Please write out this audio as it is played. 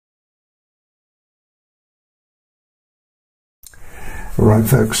Alright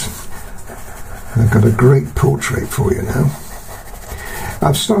folks, I've got a great portrait for you now.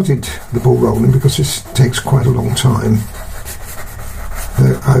 I've started the ball rolling because this takes quite a long time.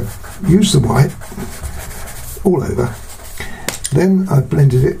 I've used the white all over, then I've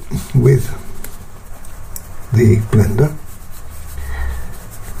blended it with the blender,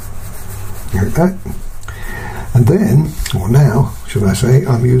 like that, and then, or now should I say,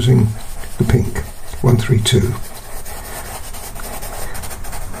 I'm using the pink 132.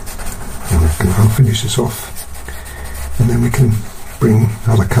 I'll finish this off and then we can bring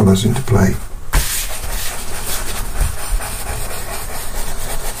other colours into play.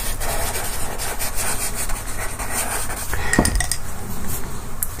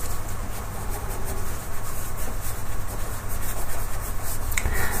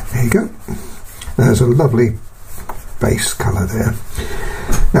 There you go. There's a lovely base colour there.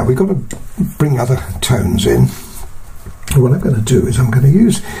 Now we've got to bring other tones in. What I'm going to do is I'm going to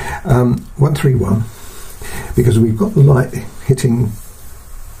use 131 because we've got the light hitting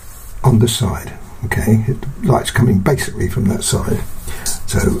on the side. Okay, the light's coming basically from that side.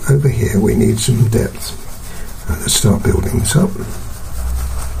 So over here we need some depth. Let's start building this up.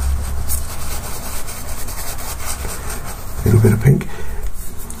 A little bit of pink.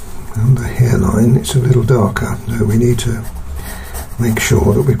 On the hairline it's a little darker, so we need to make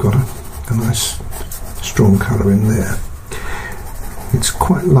sure that we've got a nice strong colour in there. It's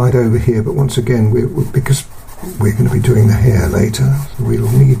quite light over here, but once again, because we're going to be doing the hair later, we'll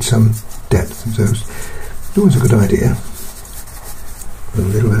need some depth, so it's always a good idea. Put a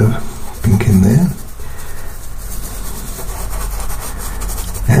little bit of pink in there.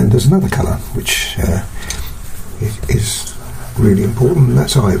 And there's another colour which is really important, and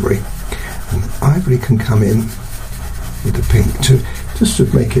that's ivory. And ivory can come in with the pink just to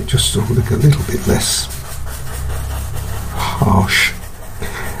make it just sort of look a little bit less harsh.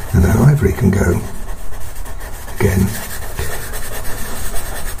 And then ivory can go again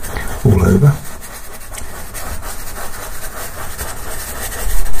all over.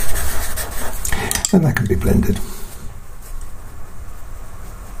 And that can be blended.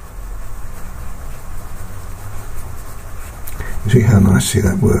 You see how nicely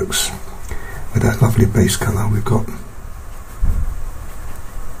that works with that lovely base colour we've got.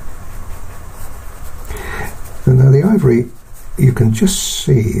 And now the ivory, you can just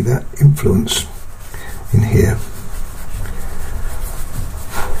see that influence in here.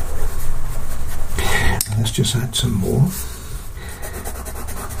 And let's just add some more.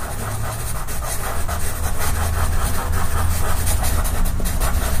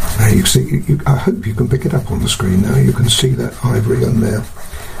 Now you see, I hope you can pick it up on the screen now. You can see that ivory on there,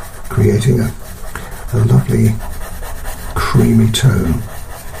 creating a lovely creamy tone.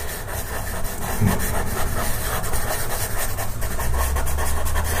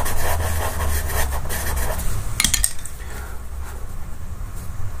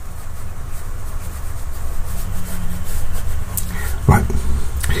 Right,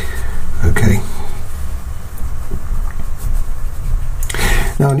 okay.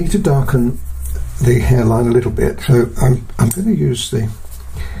 Now I need to darken the hairline a little bit, so I'm going to use the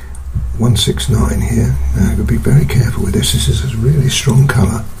 169 here. Now I've got to be very careful with this. This is a really strong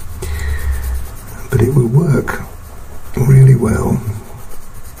colour, but it will work really well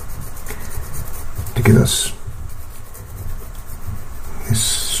to give us this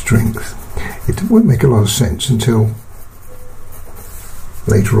strength. It won't make a lot of sense until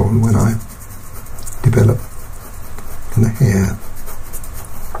later on when I develop the hair.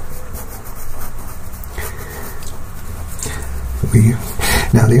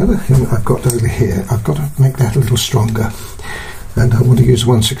 Now the other thing I've got over here, I've got to make that a little stronger, and I want to use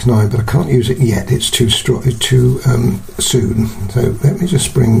 169, but I can't use it yet. It's too strong, too soon. So let me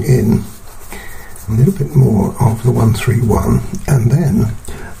just bring in a little bit more of the 131, and then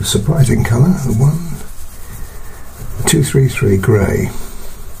the surprising colour, the 233 grey,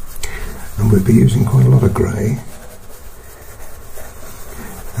 and we'll be using quite a lot of grey.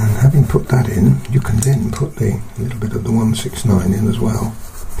 And having put that in, you can then put a little bit of the 169 in as well,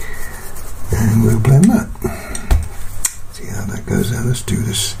 and we'll blend that. See how that goes now. Let's do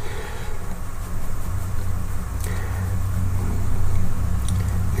this.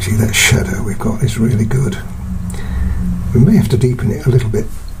 You see that shadow we've got is really good. We may have to deepen it a little bit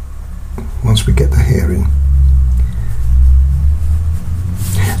once we get the hair in.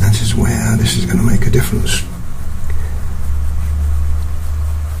 And this is where this is going to make a difference.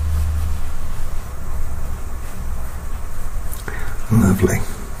 Lovely.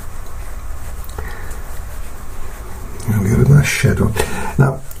 Now we have a nice shadow.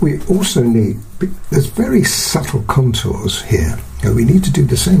 Now we also need, there's very subtle contours here, Now we need to do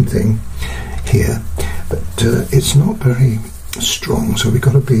the same thing here, but it's not very strong, so we've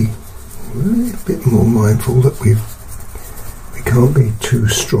got to be a bit more mindful that we can't be too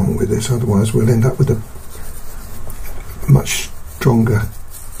strong with this, otherwise we'll end up with a much stronger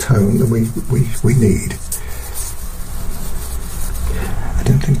tone than we need. I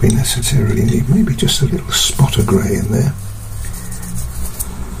don't think we necessarily need, maybe just a little spot of grey in there.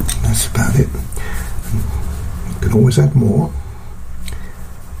 That's about it. You can always add more,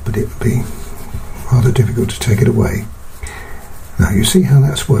 but it would be rather difficult to take it away. Now you see how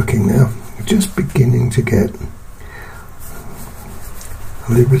that's working now. You're just beginning to get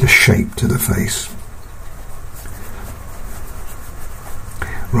a little bit of shape to the face.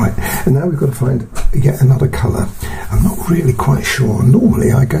 Right, and now we've got to find yet another colour. I'm not really quite sure.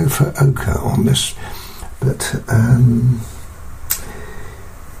 Normally I go for ochre on this, but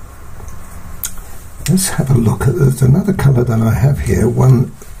let's have a look at there's another colour that I have here,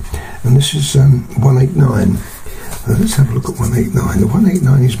 and this is 189. Let's have a look at 189. The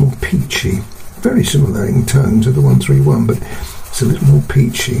 189 is more peachy, very similar in tone to the 131, but it's a little more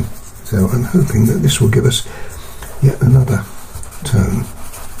peachy. So I'm hoping that this will give us yet another tone.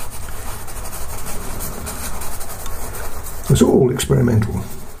 It's all experimental.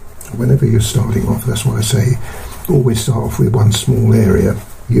 Whenever you're starting off, that's why I say always start off with one small area.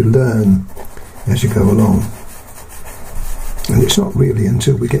 You learn as you go along. And it's not really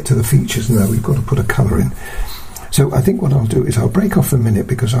until we get to the features now we've got to put a colour in. So I think what I'll do is I'll break off for a minute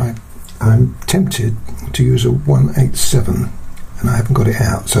because I'm tempted to use a 187 and I haven't got it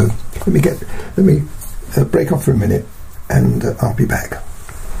out. So let me break off for a minute and I'll be back.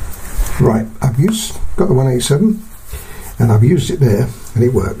 Right, I've got the 187 and I've used it there and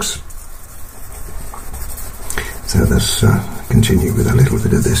it works. So let's continue with a little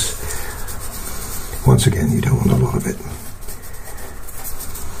bit of this. Once again, you don't want a lot of it.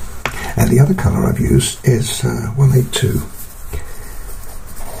 And the other colour I've used is 182.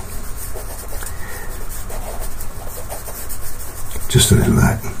 Just a little of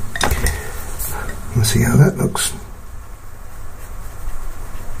that. Let's see how that looks.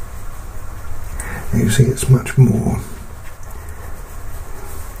 And you see it's much more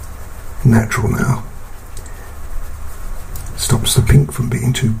natural now. Stops the pink from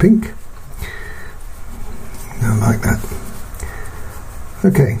being too pink. I like that.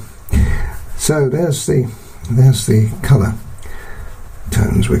 Okay, so there's the colour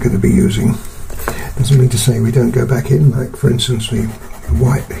tones we're going to be using. Doesn't mean to say we don't go back in, like for instance the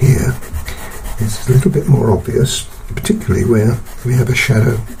white here is a little bit more obvious, particularly where we have a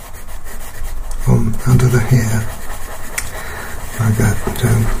shadow under the hair, like that.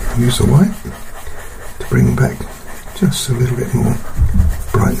 So use the white to bring back just a little bit more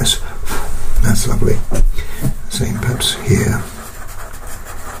brightness. That's lovely. Same perhaps here.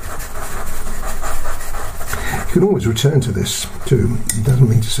 You can always return to this too. It doesn't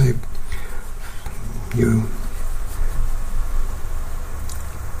mean to say you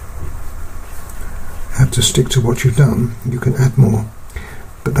have to stick to what you've done. You can add more.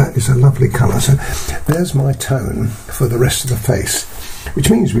 But that is a lovely colour. So there's my tone for the rest of the face, which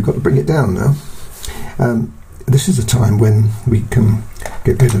means we've got to bring it down now. This is a time when we can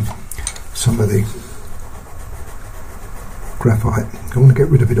get rid of some of the graphite. I want to get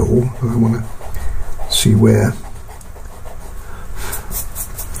rid of it all. I want to see where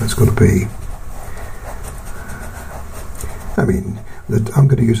that's got to be. I mean, I'm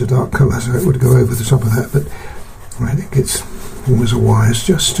going to use a dark colour, so it would go over the top of that, but I think it's always wise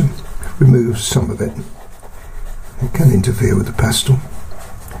just to remove some of it. It can interfere with the pastel.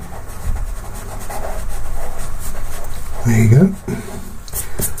 There you go.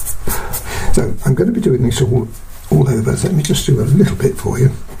 So I'm going to be doing this all over. So let me just do a little bit for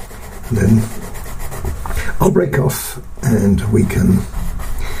you, and then I'll break off, and we can.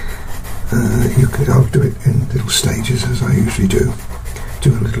 I'll do it in little stages as I usually do.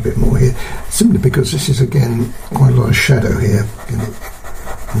 Do a little bit more here, simply because this is again quite a lot of shadow here.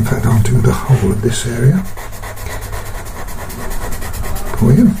 In fact, I'll do the whole of this area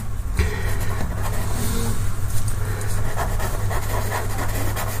for you.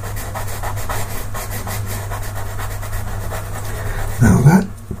 Now that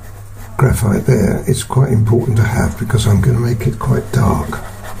graphite there is quite important to have because I'm going to make it quite dark.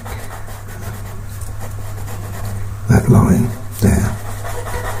 That line there.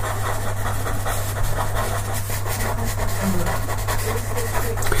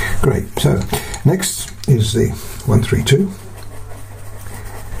 Great, so next is the 132.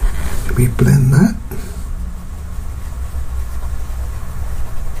 We blend that.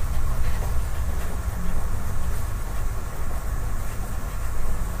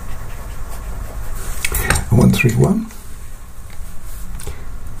 131.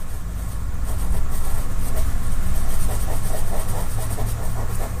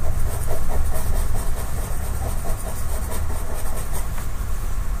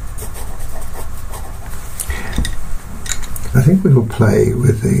 I think we will play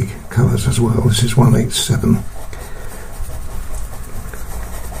with the colours as well. This is 187.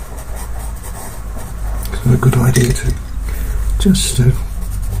 It's a good idea to just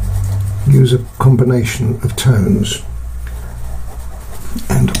use a combination of tones,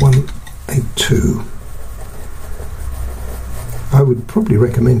 and 182. I would probably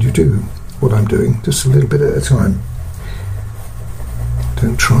recommend you do what I'm doing, just a little bit at a time.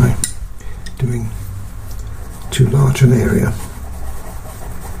 Don't try doing too large an area.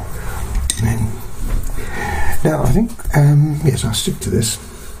 Now I think, yes, I'll stick to this.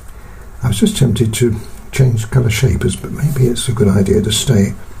 I was just tempted to change colour shapers, but maybe it's a good idea to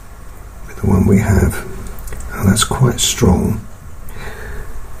stay with the one we have. And that's quite strong,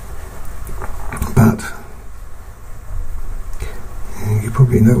 but you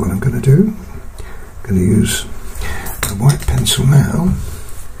probably know what I'm going to do. I'm going to use the white pencil now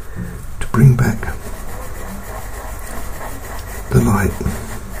to bring back the light.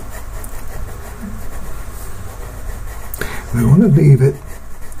 We want to leave it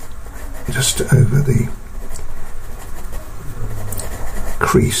just over the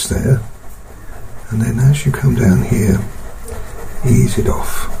crease there, and then as you come down here, ease it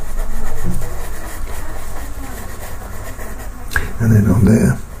off, and then on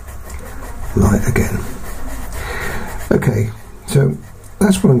there, light again. Okay, so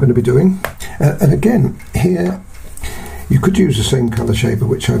that's what I'm going to be doing, and again here you could use the same colour shaper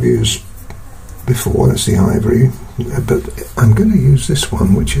which I've used before, that's the Ivory, but I'm going to use this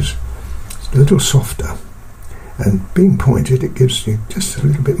one which is a little softer, and being pointed it gives you just a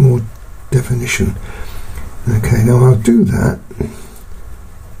little bit more definition. Okay, now I'll do that.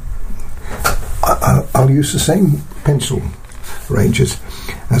 I'll use the same pencil ranges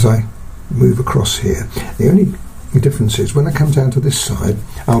as I move across here. The only difference is when I come down to this side,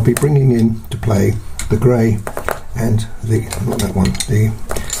 I'll be bringing in to play the grey and the, not that one, the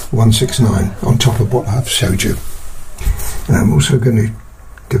 169 on top of what I've showed you. And I'm also going to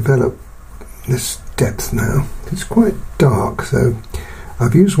develop this depth now. It's quite dark, so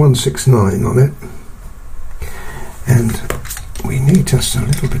I've used 169 on it, and we need just a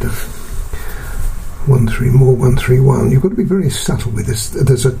little bit of 131. You've got to be very subtle with this.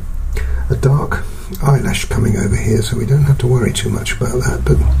 There's a dark eyelash coming over here, so we don't have to worry too much about that,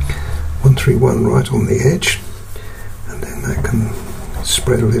 but 131 right on the edge, and then that can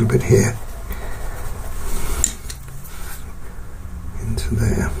spread a little bit here into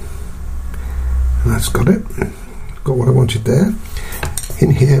there, and that's got it. Got what I wanted there.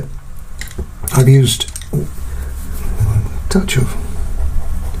 In here I've used a touch of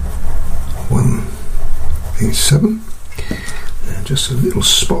 187 and just a little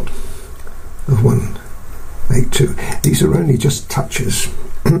spot of 182. These are only just touches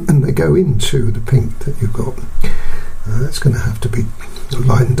and they go into the pink that you've got. That's going to have to be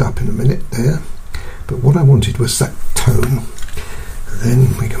lightened up in a minute there, but what I wanted was that tone.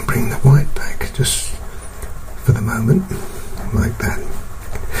 Then we can bring the white back just for the moment, like that.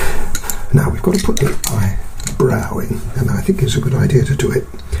 Now we've got to put the eyebrow in, and I think it's a good idea to do it.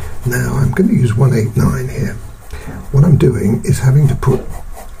 Now I'm going to use 189 here. What I'm doing is having to put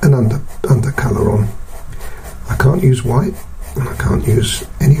an undercolour on. I can't use white, and I can't use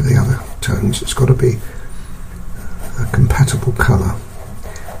any of the other tones. It's got to be a compatible colour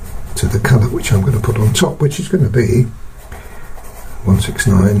to the colour which I'm going to put on top, which is going to be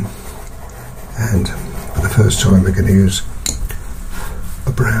 169, and for the first time we're going to use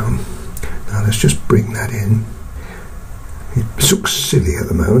a brown. Now let's just bring that in. It looks silly at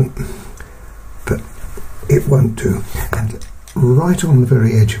the moment, but it won't do. And right on the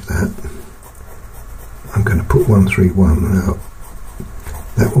very edge of that, I'm going to put 131. Now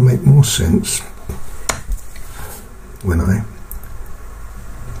that will make more sense when I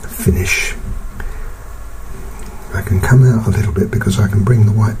finish. I can come out a little bit because I can bring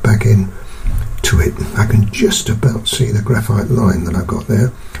the white back in to it. I can just about see the graphite line that I've got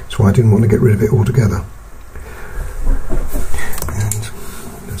there, so I didn't want to get rid of it altogether. And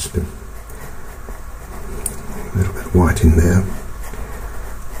just a little bit of white in there,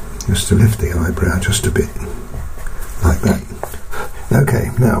 just to lift the eyebrow just a bit, like that.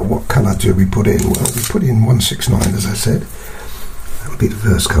 Okay, now what colour do we put in? Well, we put in 169, as I said. That would be the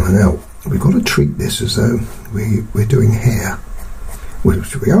first colour. Now, we've got to treat this as though we're doing hair,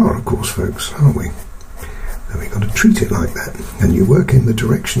 which we are, of course, folks, aren't we? And we've got to treat it like that, and you work in the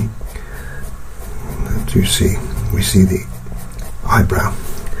direction that do you see? We see the eyebrow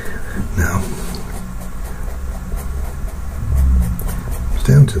now. It's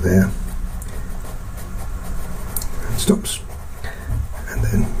down to there. And stops. And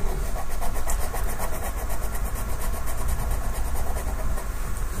then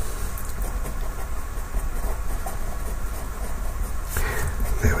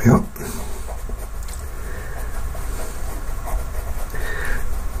there we are.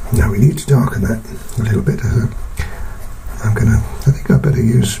 Now we need to darken that a little bit. I think I better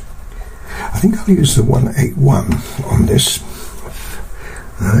use, I think I'll use the 181 on this.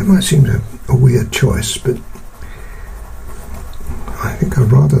 It might seem a weird choice, but I think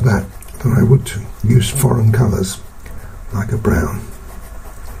I'd rather that than I would to use foreign colours like a brown.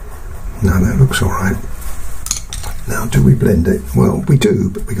 Now that looks alright. Now do we blend it? Well, we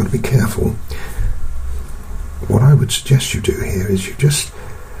do, but we've got to be careful. What I would suggest you do here is you just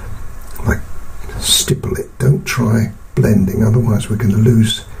like stipple it. Don't try blending, otherwise we're going to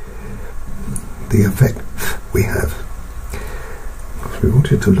lose the effect we have. We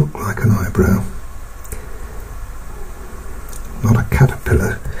want it to look like an eyebrow, not a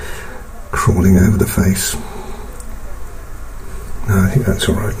caterpillar crawling over the face. No, I think that's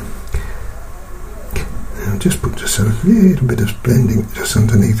alright. Now just put just a little bit of blending just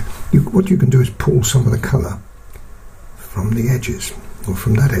underneath. What you can do is pull some of the colour from the edges, or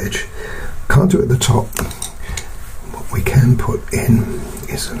from that edge. Can't do it at the top. What we can put in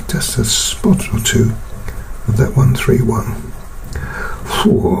is just a spot or two of that 131.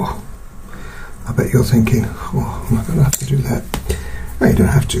 Whoa. I bet you're thinking, oh, I'm not going to have to do that. No, you don't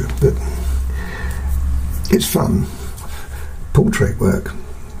have to, but it's fun. Portrait work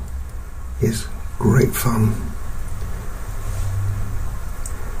is great fun.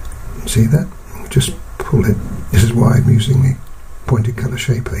 See that? Just pull it. This is why I'm using the pointed colour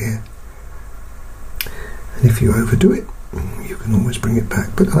shaper here. And if you overdo it, you can always bring it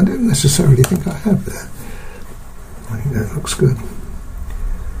back, but I don't necessarily think I have there. I think that looks good.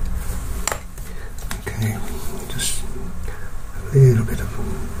 Okay, just a little bit of,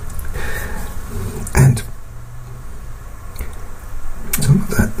 and some of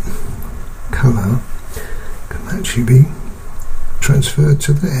that colour can actually be transferred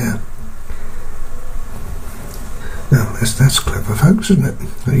to there. Now that's clever, folks, isn't it?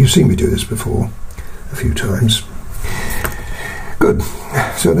 Now, you've seen me do this before a few times. Good.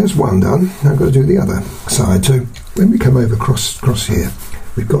 So there's one done. Now I've got to do the other side. So when we come over across here,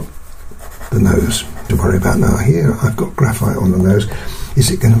 we've got the nose to worry about. Now here I've got graphite on the nose.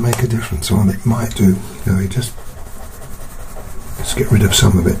 Is it going to make a difference? Well, it might do. You know, you just get rid of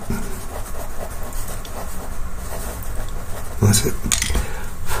some of it. That's it.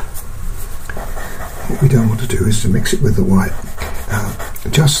 What we don't want to do is to mix it with the white.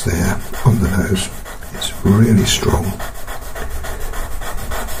 Just there on the nose, it's really strong.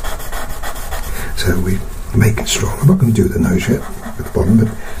 So we make it strong. I'm not going to do the nose yet at the bottom, but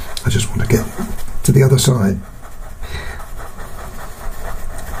I just want to get to the other side.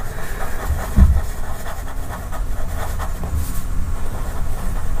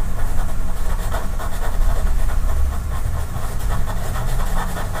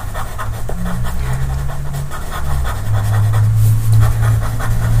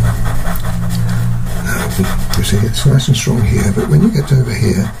 You see, it's nice and strong here, but when you get over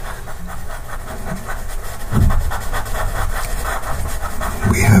here,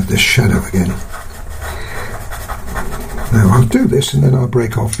 we have this shadow again. Now I'll do this and then I'll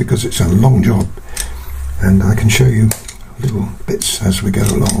break off because it's a long job, and I can show you little bits as we go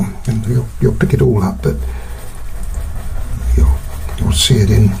along, and you'll pick it all up, but you'll see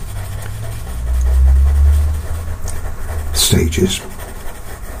it in stages.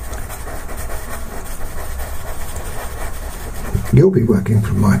 You'll be working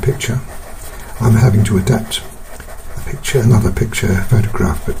from my picture. I'm having to adapt a picture, another picture,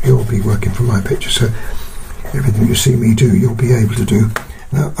 photograph, but you'll be working from my picture, so everything you see me do, you'll be able to do.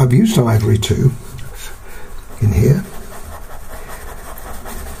 Now, I've used ivory too, in here.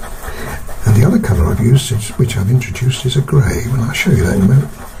 And the other colour I've used, which I've introduced, is a grey. Well, I'll show you that in a minute.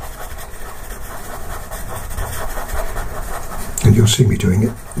 And you'll see me doing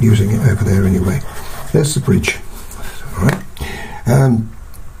it, using it over there anyway. There's the bridge. Alright.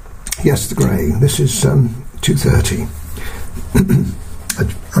 Yes, the grey. This is 230.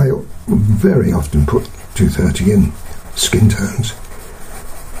 I very often put 230 in skin tones.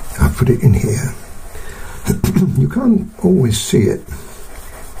 I put it in here. You can't always see it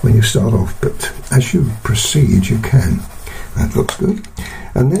when you start off, but as you proceed you can. That looks good.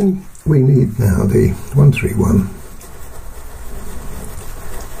 And then we need now the 131.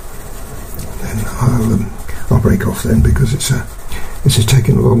 Then I'll break off then, because this is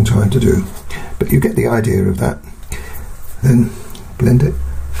taking a long time to do. But you get the idea of that. Then blend it.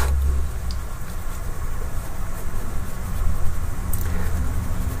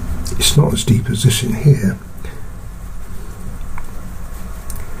 It's not as deep as this in here.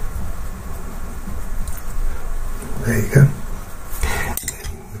 There you go.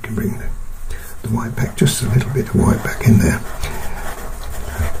 We can bring the white back, just a little bit of white back in there.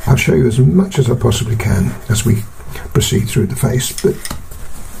 I'll show you as much as I possibly can as we proceed through the face, but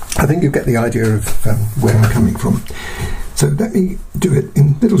I think you get the idea of where I'm coming from. So let me do it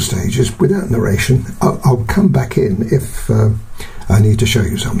in little stages without narration. I'll come back in if I need to show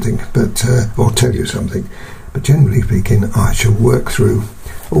you something, but or tell you something. But generally speaking, I shall work through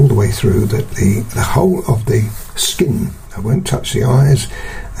all the way through the whole of the skin. I won't touch the eyes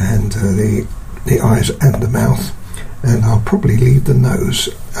and the eyes and the mouth, and I'll probably leave the nose,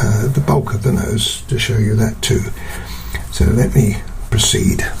 the bulk of the nose, to show you that too. So let me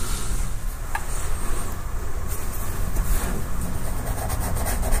proceed.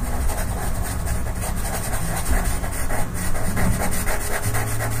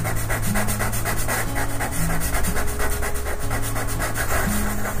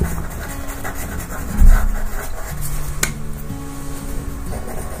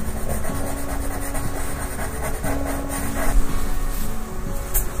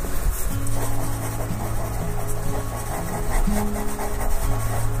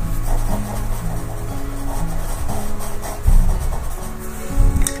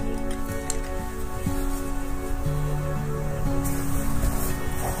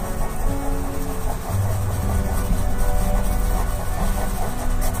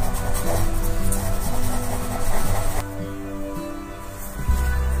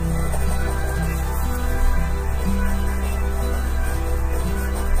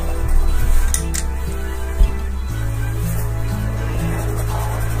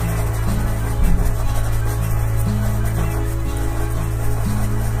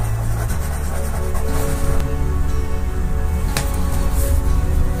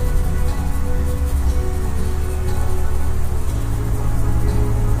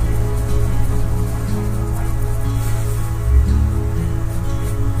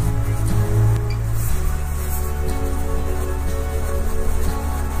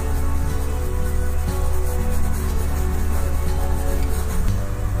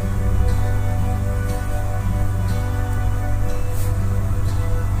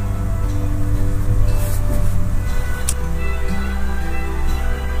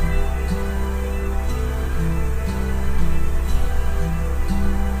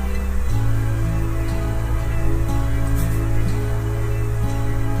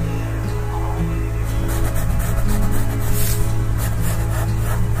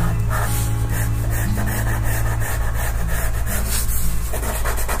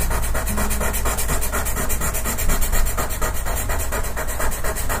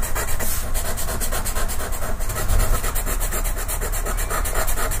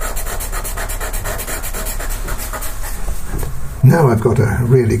 Now I've got a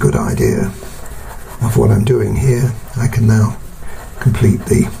really good idea of what I'm doing here. I can now complete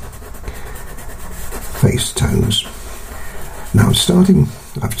the face tones. Now I've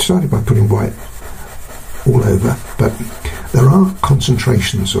started by putting white all over, but there are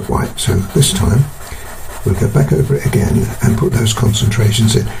concentrations of white, so this time we'll go back over it again and put those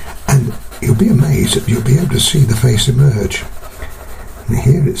concentrations in, and you'll be amazed that you'll be able to see the face emerge. And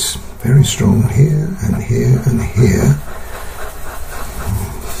here it's very strong, here and here and here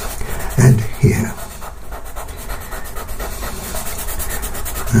and here.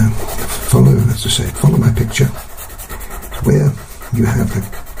 Follow, as I said, follow my picture. Where you have the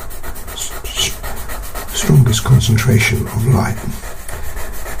strongest concentration of light,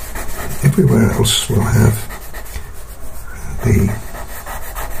 everywhere else will have the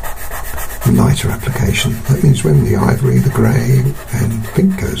lighter application. That means when the ivory, the grey and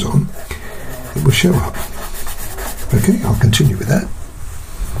pink goes on, it will show up. Okay, I'll continue with that.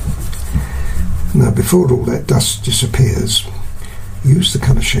 Now, before all that dust disappears, use the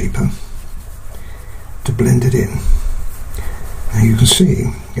colour shaper to blend it in. Now you can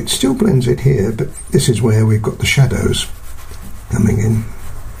see it still blends it here, but this is where we've got the shadows coming in.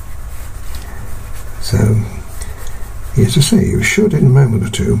 So, as I say, you should in a moment or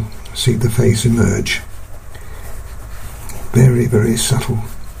two see the face emerge. Very, very subtle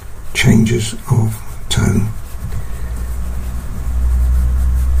changes of tone.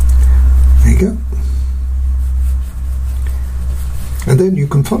 There you go. And then you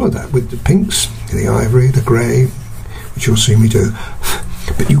can follow that with the pinks, the ivory, the grey, which you'll see me do.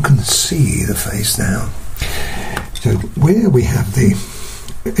 but you can see the face now. So where we have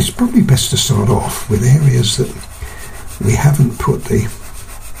it's probably best to start off with areas that we haven't put the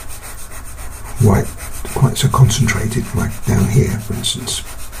white quite so concentrated, like down here for instance.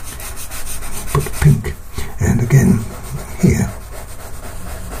 Put the pink, and again here.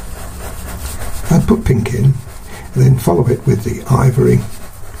 I'd put pink in, and then follow it with the ivory,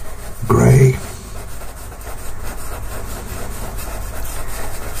 grey.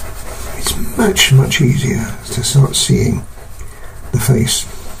 It's much easier to start seeing the face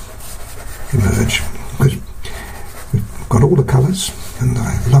emerge, because we've got all the colours, and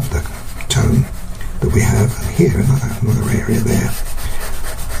I love the tone that we have. And here, another area there.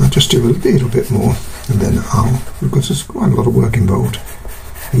 I'll just do a little bit more, and then because there's quite a lot of work involved,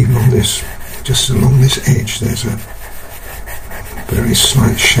 even on this, just along this edge, there's a very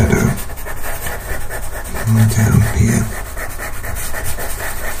slight shadow down here.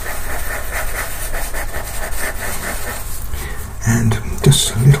 And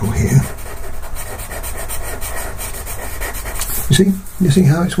just a little here. You see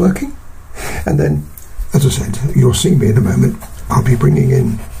how it's working? And then, as I said, you'll see me in a moment. I'll be bringing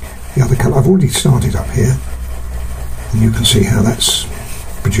in the other colour. I've already started up here, and you can see how that's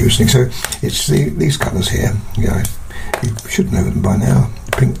producing. So it's these colours here. You should know them by now.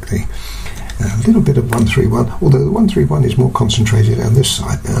 The pink, a little bit of 131, although the 131 is more concentrated on this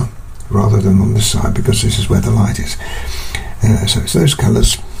side now rather than on this side, because this is where the light is. So it's those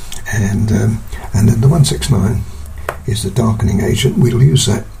colours, and then the 169 is the darkening agent. We'll use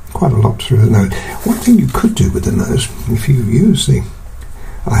that quite a lot through the nose. One thing you could do with the nose, if you use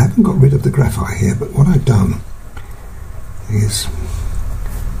I haven't got rid of the graphite here, but what I've done is,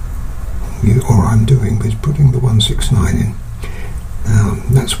 I'm doing is putting the 169 in.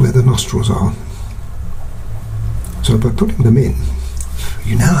 That's where the nostrils are. So by putting them in,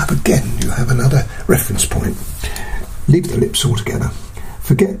 you have another reference point. Leave the lips altogether.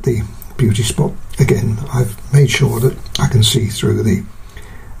 Forget the beauty spot. Again, I've made sure that I can see through the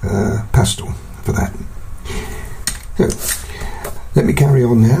pastel for that. So let me carry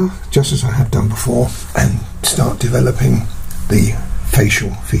on now, just as I have done before, and start developing the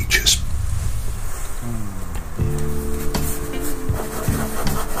facial features.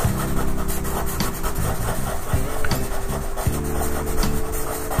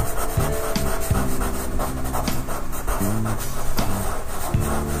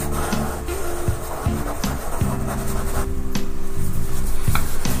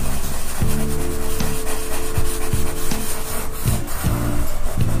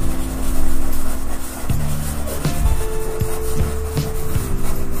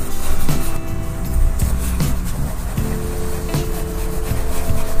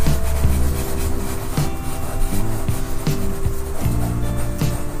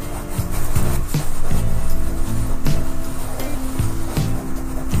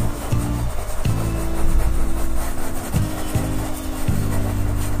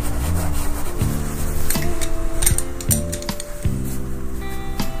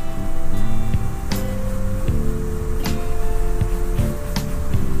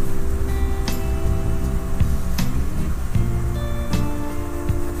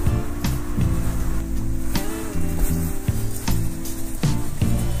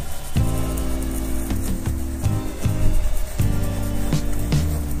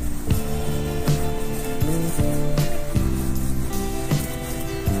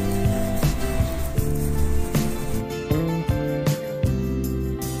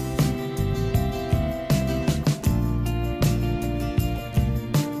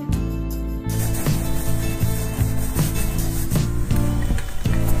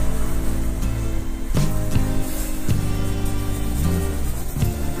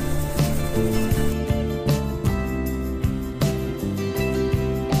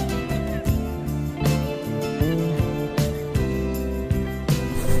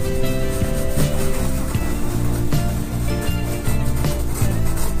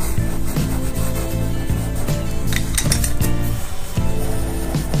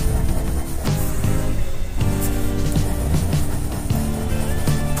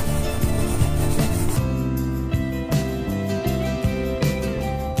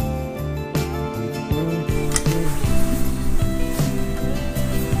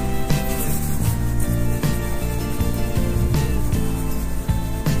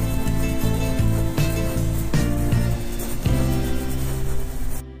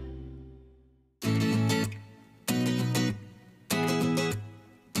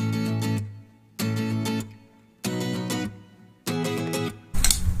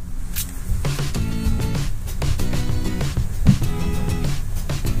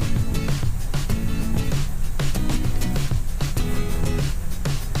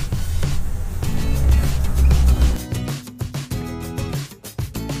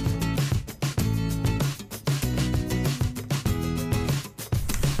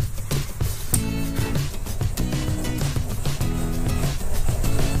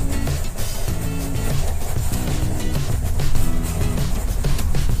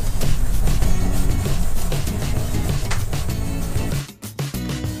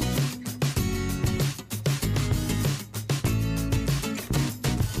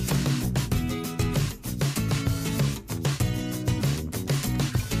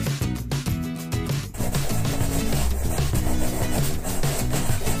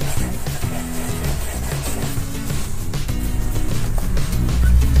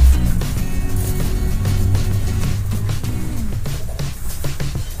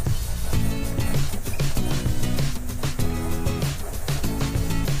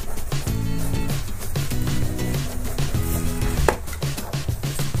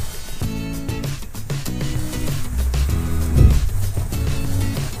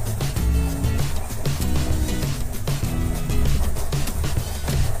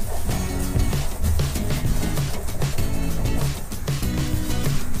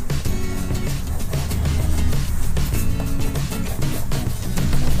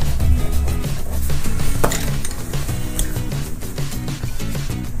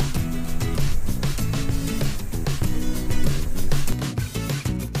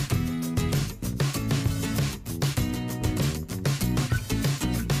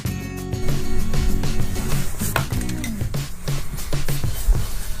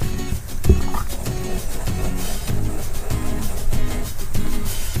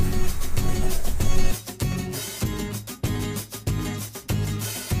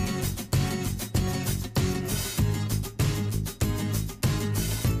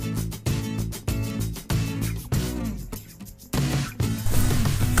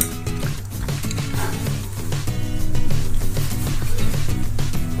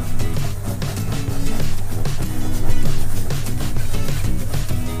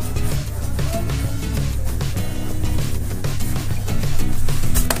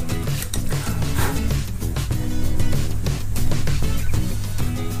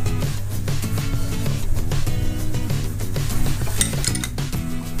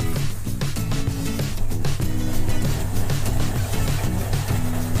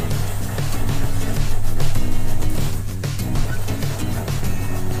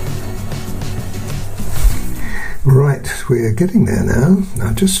 Right, we're getting there now.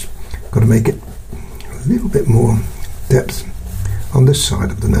 I've just got to make it a little bit more depth on this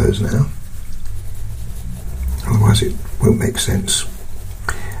side of the nose now. Otherwise it won't make sense.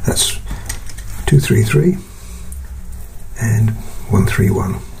 That's 233 and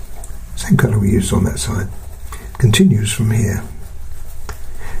 131. Same colour we used on that side. Continues from here.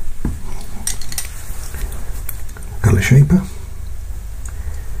 Colour shaper.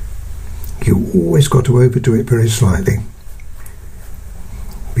 You always got to overdo it very slightly,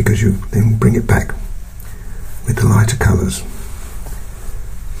 because you then bring it back with the lighter colours.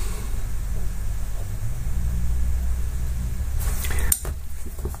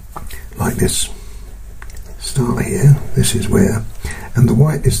 Like this. Start here, this is where, and the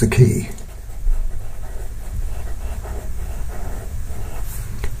white is the key.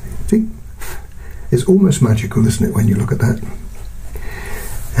 See? It's almost magical, isn't it, when you look at that?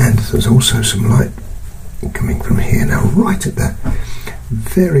 And there's also some light coming from here. Now, right at the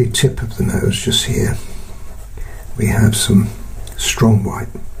very tip of the nose, just here, we have some strong white,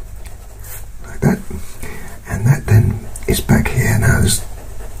 like that. And that then is back here. Now, it's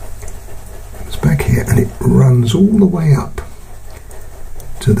back here, and it runs all the way up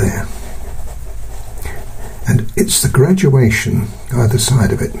to there. And it's the graduation either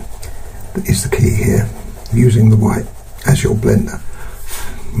side of it that is the key here, using the white as your blender.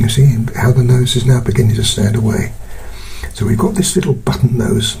 You see how the nose is now beginning to stand away. So we've got this little button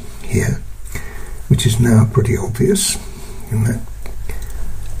nose here, which is now pretty obvious. And that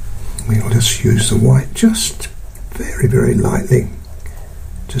we'll just use the white just very, very lightly,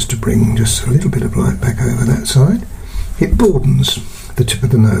 just to bring just a little bit of light back over that side. It broadens the tip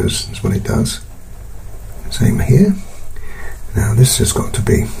of the nose, that's what it does. Same here. Now this has got to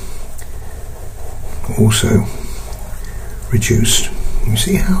be also reduced. You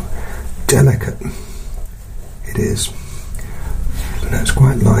see how delicate it is. And it's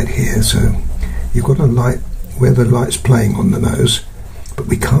quite light here, so you've got a light where the light's playing on the nose, but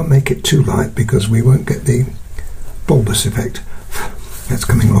we can't make it too light because we won't get the bulbous effect. That's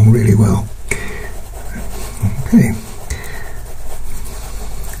coming along really well. Okay.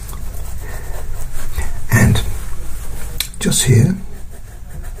 And just here,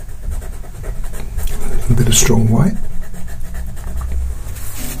 a little bit of strong white.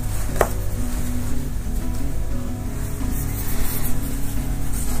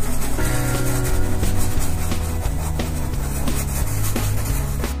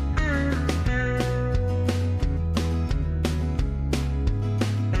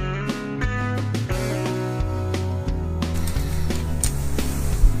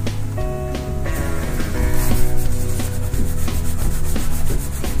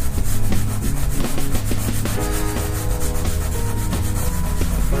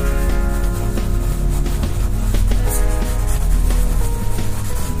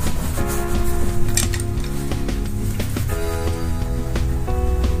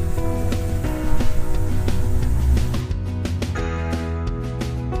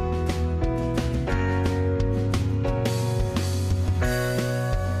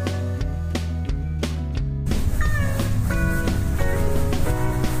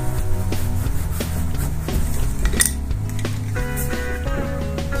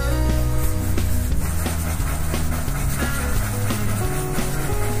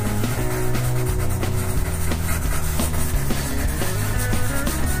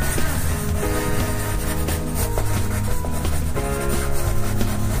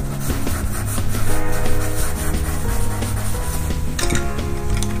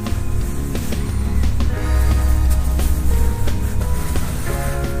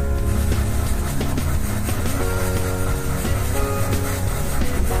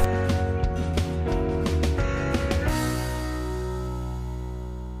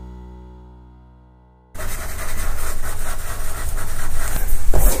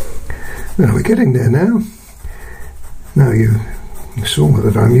 Now we're getting there now. Now you saw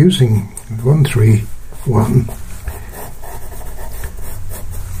that I'm using 131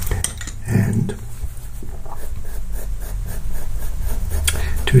 and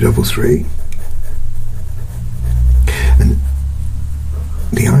 233, and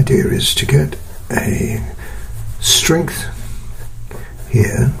the idea is to get a strength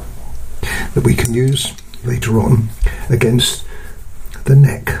here that we can use later on against the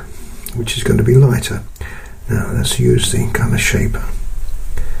neck, which is going to be lighter. Now let's use the colour shaper,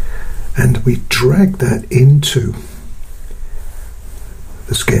 and we drag that into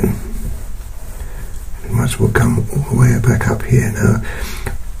the skin. It might as well come all the way back up here. Now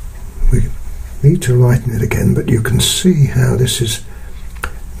we need to lighten it again, but you can see how this is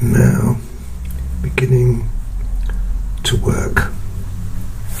now beginning to work.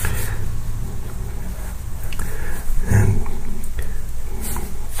 And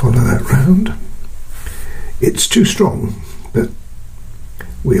follow that round. It's too strong, but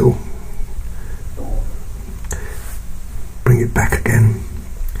we'll bring it back again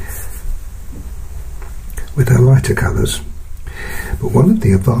with our lighter colours. But one of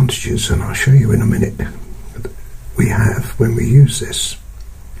the advantages, and I'll show you in a minute, we have when we use this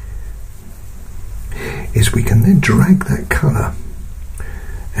is we can then drag that colour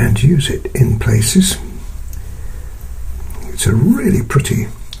and use it in places. It's a really pretty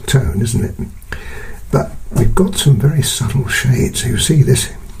tone, isn't it? But we've got some very subtle shades. You see this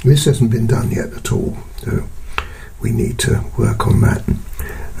hasn't been done yet at all, so we need to work on that.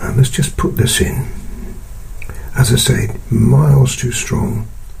 Let's just put this in. As I say, miles too strong,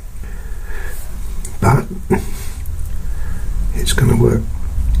 but it's going to work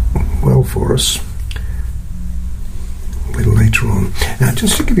well for us a little later on. Now,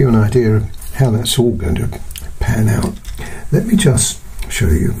 just to give you an idea of how that's all going to pan out, let me just show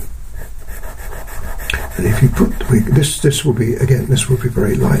you. And if you put this will be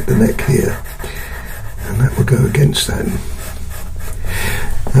very light, the neck here, and that will go against that.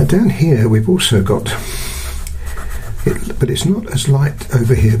 Now down here we've also got it, but it's not as light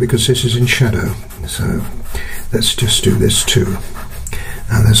over here because this is in shadow. So let's just do this too.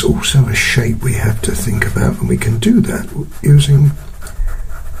 Now there's also a shape we have to think about, and we can do that using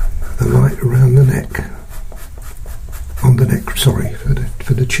the light around the neck, on the neck, sorry,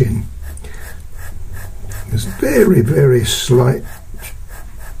 for the chin. There's very, very slight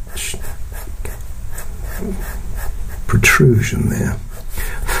protrusion there.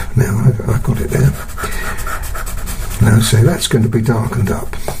 Now I've got it there. Now so that's going to be darkened up,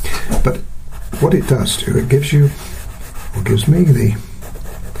 but what it does do, it gives you, or gives me the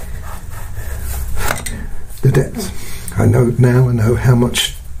depth. I know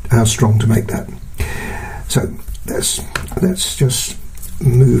how strong to make that. So let's just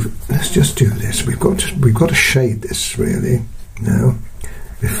move. Let's just do this. We've got to shade this really now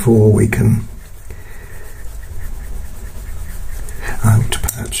before we can. I ought to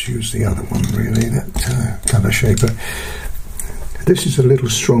perhaps use the other one really, that colour shaper. This is a little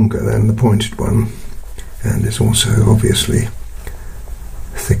stronger than the pointed one, and it's also obviously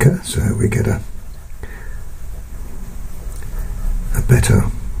thicker, so we get a better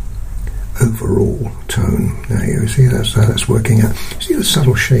overall tone. Now you see that's how that's working out. See the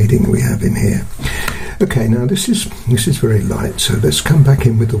subtle shading we have in here. Okay, now this is very light, so let's come back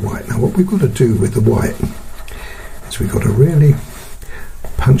in with the white. Now what we've got to do with the white is we've got to really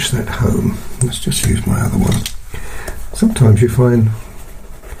punch that home. Let's just use my other one. Sometimes you find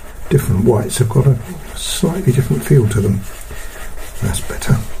different whites have got a slightly different feel to them. That's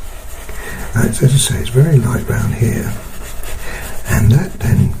better. Now, as I say, it's very light round here, and that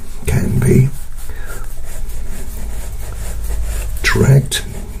then can be dragged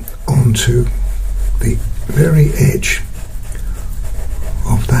onto the very edge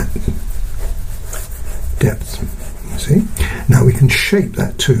of that depth. You see? Now we can shape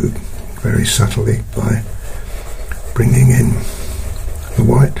that too very subtly by bringing in the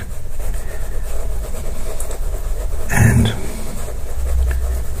white and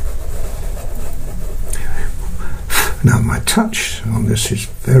now my touch on this is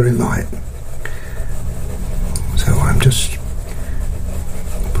very light, so I'm just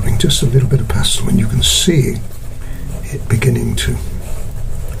putting just a little bit of pastel, and you can see it beginning to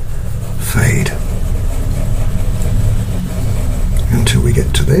fade until we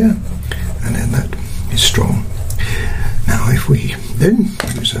get to there, and then that is strong. Now if we then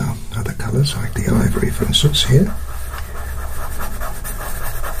use our other colours, like the ivory for instance here,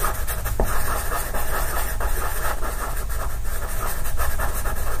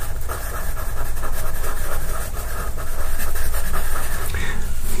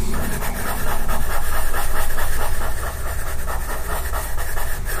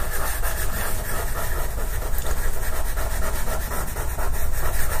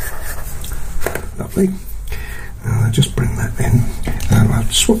 lovely. Just bring that in, and I'll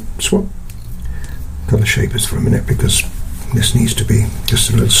swap colour shapers for a minute because this needs to be just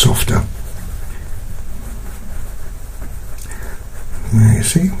a little softer. There you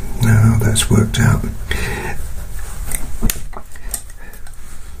see, now that's worked out.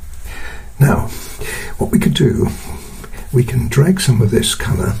 Now what we could do, we can drag some of this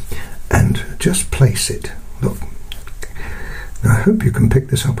colour and just place it. Look, now I hope you can pick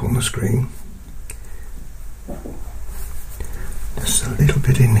this up on the screen. Just a little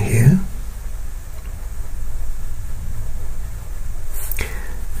bit in here,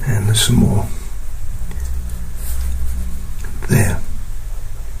 and there's some more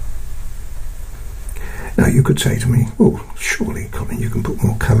say to me, oh, surely, Colin, you can put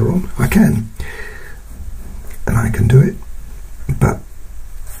more colour on. I can. And I can do it. But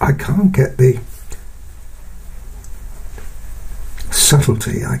I can't get the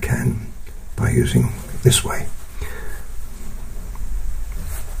subtlety I can by using this way.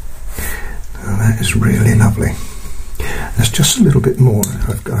 Now that is really lovely. There's just a little bit more.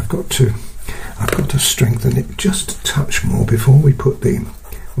 I've got to strengthen it just a touch more before we put the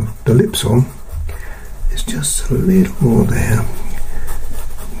lips on. It's just a little more there,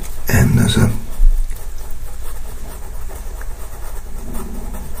 and there's and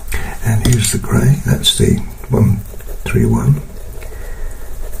here's the grey. That's the 131,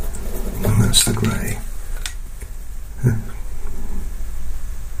 and that's the grey.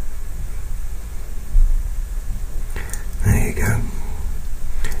 There you go.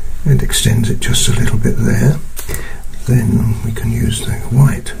 It extends it just a little bit there. Then we can use the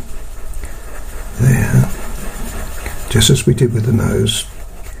white there, just as we did with the nose,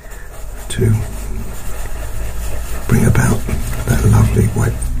 to bring about that lovely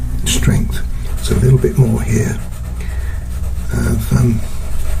white strength. It's a little bit more here of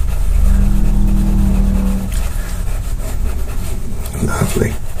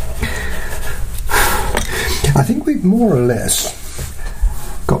lovely. I think we've more or less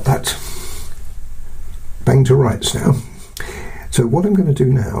got that bang to rights now. So what I'm going to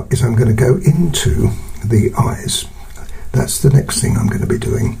do now is I'm going to go into the eyes. That's the next thing I'm going to be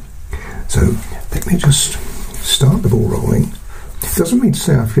doing. So let me just start the ball rolling. It doesn't mean to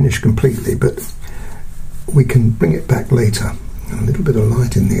say I've finished completely, but we can bring it back later. A little bit of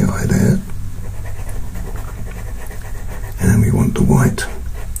light in the eye there. And then we want the white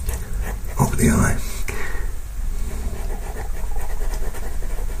of the eye.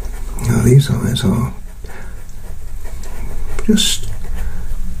 Now these eyes are just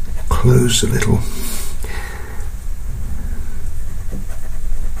closed a little.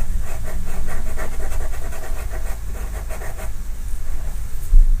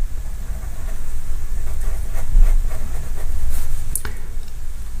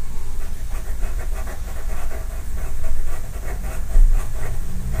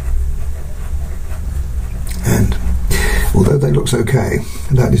 And although that looks okay,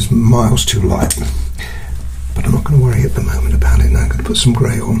 that is miles too light. But I'm not going to worry at the moment about it. Now I'm going to put some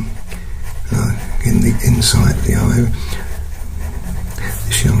grey on in the inside of the eye.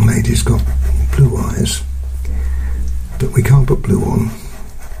 This young lady's got blue eyes, but we can't put blue on.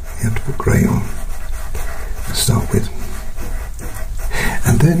 We have to put grey on to start with.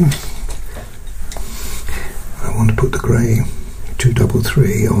 And then I want to put the grey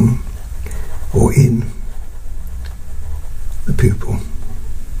 233 on, or in, the pupil.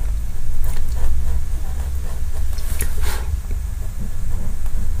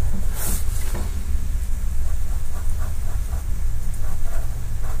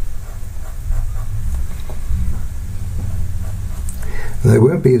 They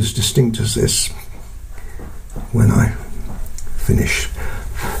won't be as distinct as this when I finish,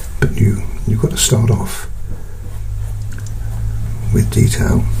 but you've got to start off with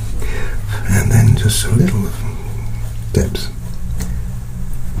detail and then just a little depth.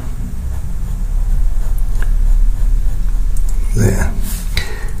 There,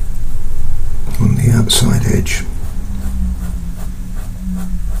 on the outside edge.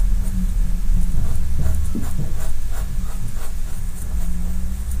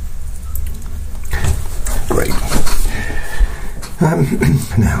 Great.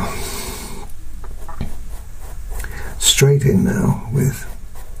 Now, straight in now with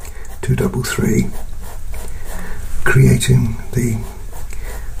 233, creating the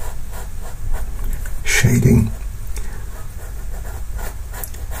shading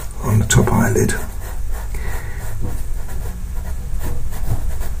on the top eyelid.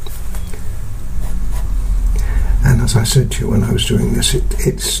 And as I said to you when I was doing this, it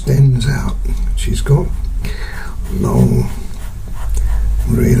extends out. She's got long,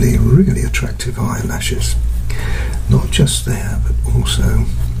 really, really attractive eyelashes. Not just there, but also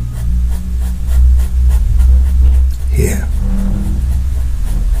here.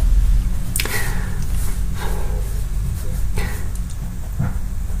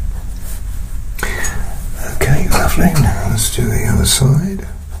 Okay, lovely. Now let's do the other side.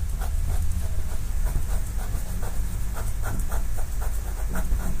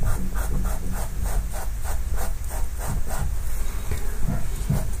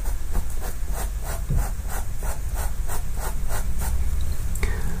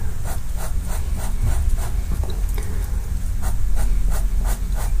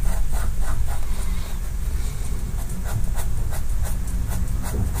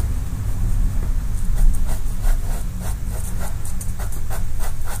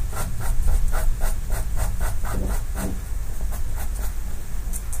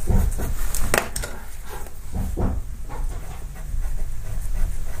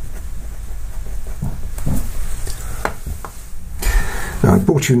 Now I've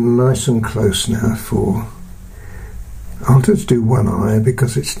brought you nice and close now for... I'll just do one eye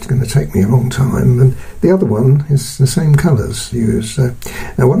because it's going to take me a long time, and the other one is the same colours used.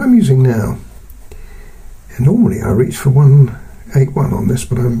 Now what I'm using now, and normally I reach for 181 on this,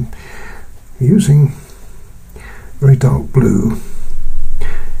 but I'm using very dark blue.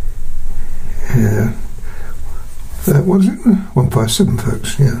 What is it? 157,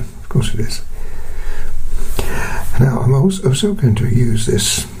 folks. Yeah, of course it is. Now I'm also going to use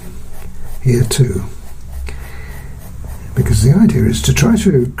this here too, because the idea is to try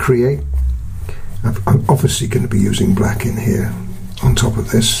to create... I'm obviously going to be using black in here on top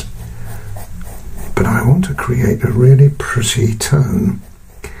of this, but I want to create a really pretty tone,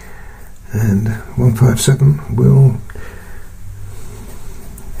 and 157 will...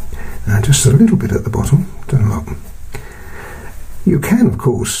 just a little bit at the bottom, don't lot. You can, of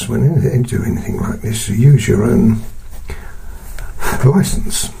course, when you do anything like this, use your own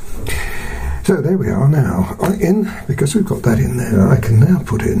license. So there we are now. Because we've got that in there, I can now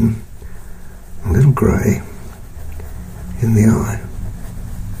put in a little grey in the eye.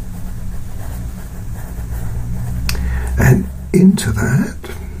 And into that,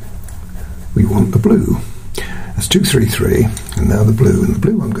 we want the blue. That's 233, and now the blue. And the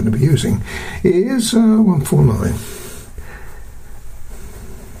blue I'm going to be using is 149.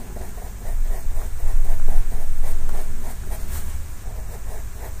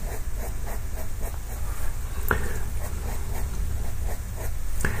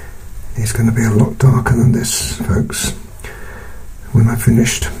 It's going to be a lot darker than this, folks, when I've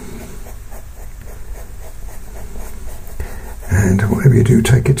finished. And whatever you do,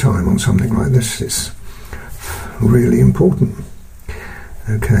 take your time on something like this. It's really important.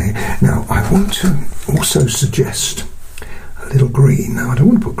 Okay, now I want to also suggest a little green. Now I don't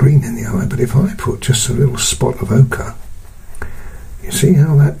want to put green in the eye, but if I put just a little spot of ochre, you see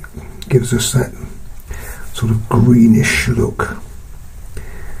how that gives us that sort of greenish look.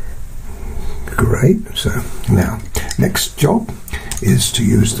 Great. So now next job is to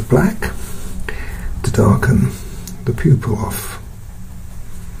use the black to darken the pupil off.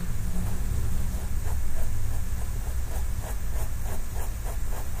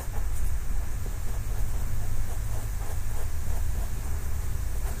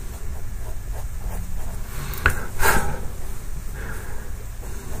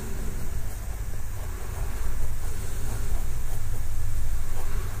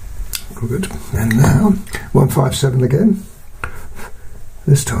 Good. And now 157 again.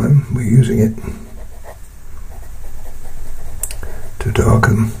 This time we're using it to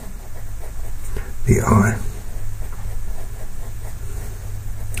darken the eye.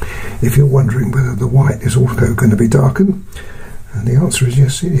 If you're wondering whether the white is also going to be darkened, and the answer is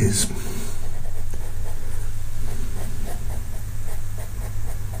yes, it is.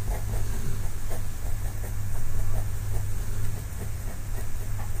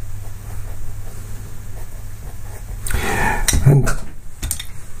 And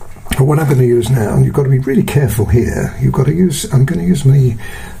what I'm going to use now, and you've got to be really careful here, I'm going to use my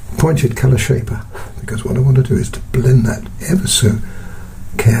pointed colour shaper, because what I want to do is to blend that ever so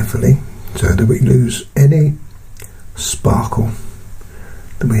carefully so that we lose any sparkle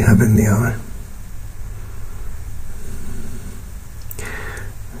that we have in the eye.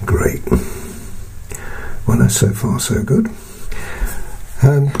 Great. Well, that's so far so good.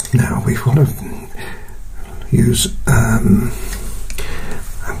 Now we've got to use I'm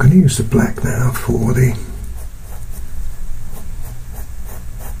going to use the black now for the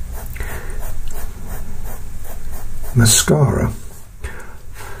mascara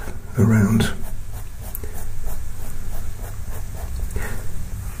around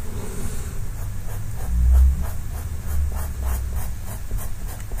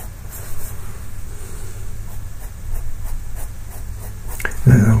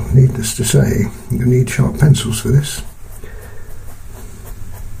now. Needless to say, you need sharp pencils for this,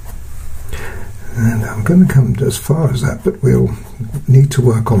 and I'm going to come as far as that, but we'll need to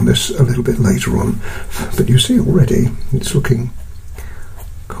work on this a little bit later on. But you see already it's looking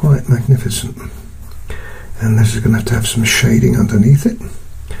quite magnificent, and this is going to have some shading underneath it.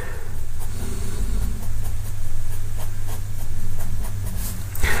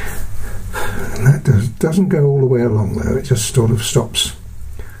 And that doesn't go all the way along though, it just sort of stops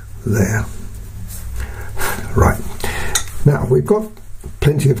there. Right, now we've got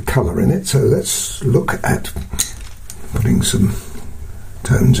plenty of colour in it, so let's look at putting some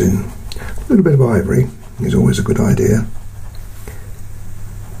tones in. A little bit of ivory is always a good idea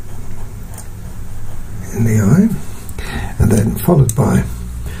in the eye, and then followed by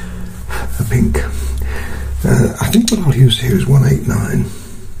a pink. I think what I'll use here is 189.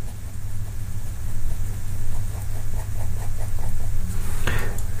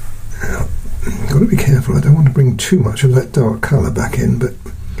 Now, I've got to be careful, I don't want to bring too much of that dark colour back in, but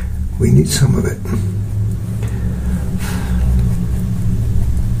we need some of it.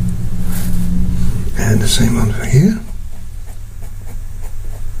 And the same one for here.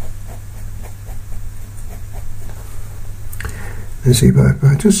 And see,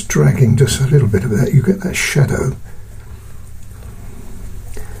 by just dragging just a little bit of that, you get that shadow,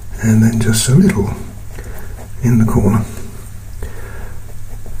 and then just a little in the corner.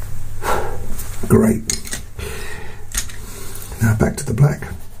 Great. Now back to the black.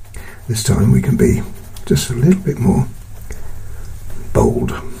 This time we can be just a little bit more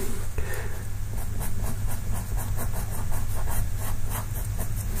bold.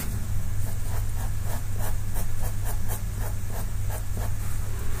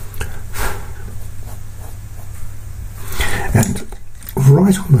 And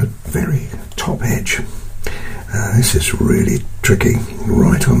right on the very top edge, this is really tricky,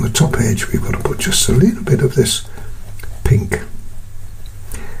 right on the top edge we've got to put just a little bit of this pink.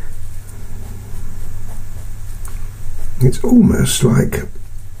 It's almost like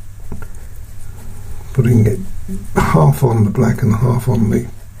putting it half on the black and half on the...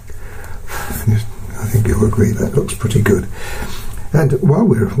 I think you'll agree that looks pretty good. And while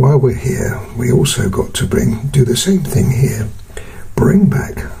we're here, we also got to do the same thing here. Bring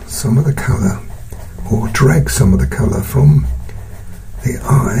back some of the colour, or drag some of the colour from the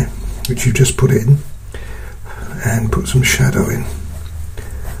eye, which you just put in, and put some shadow in,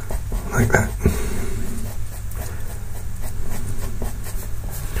 like that.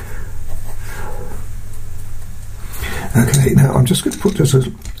 Okay, now I'm just going to put just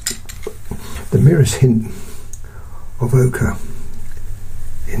the merest hint of ochre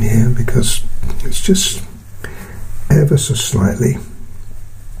in here, because it's just ever so slightly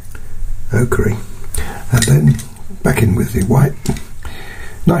ochre-y. And then back in with the white,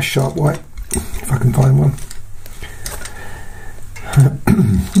 nice sharp white, if I can find one.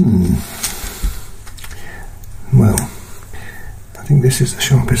 Well, I think this is the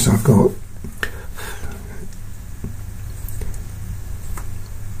sharpest I've got.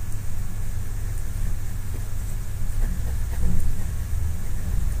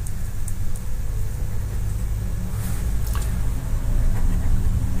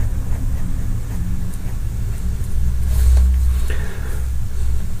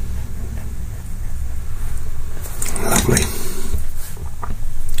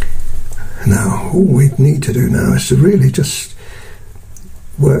 Now, all we need to do now is to really just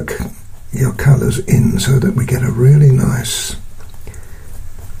work your colours in so that we get a really nice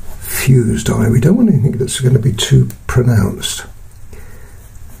fused eye. We don't want anything that's going to be too pronounced.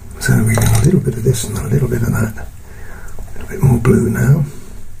 So we get a little bit of this and a little bit of that. A little bit more blue now.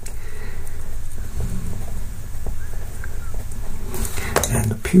 And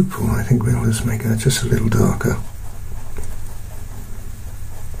the pupil, I think we'll just make that just a little darker.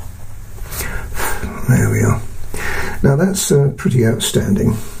 There we are. Now that's pretty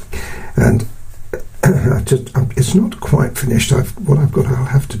outstanding, and it's not quite finished. What I'll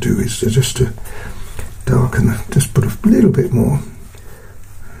have to do is just to darken, just put a little bit more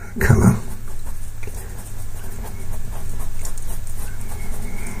colour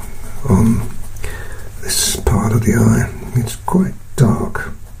on this part of the eye. It's quite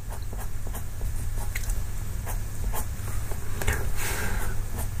dark.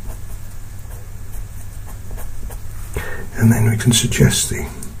 And then we can suggest the...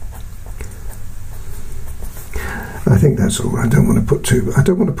 I think that's all. I don't want to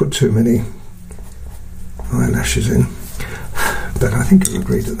put too many eyelashes in, but I think you'll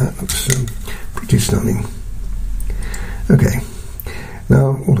agree that that looks pretty stunning. Okay,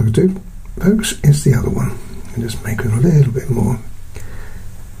 now all I can do, folks, is the other one, and just make it a little bit more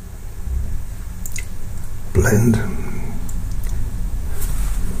blend.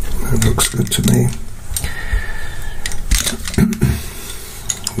 That looks good to me.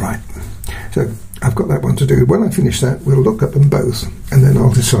 Right, so I've got that one to do. When I finish that, we'll look at them both, and then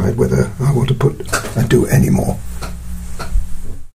I'll decide whether I want to do any more.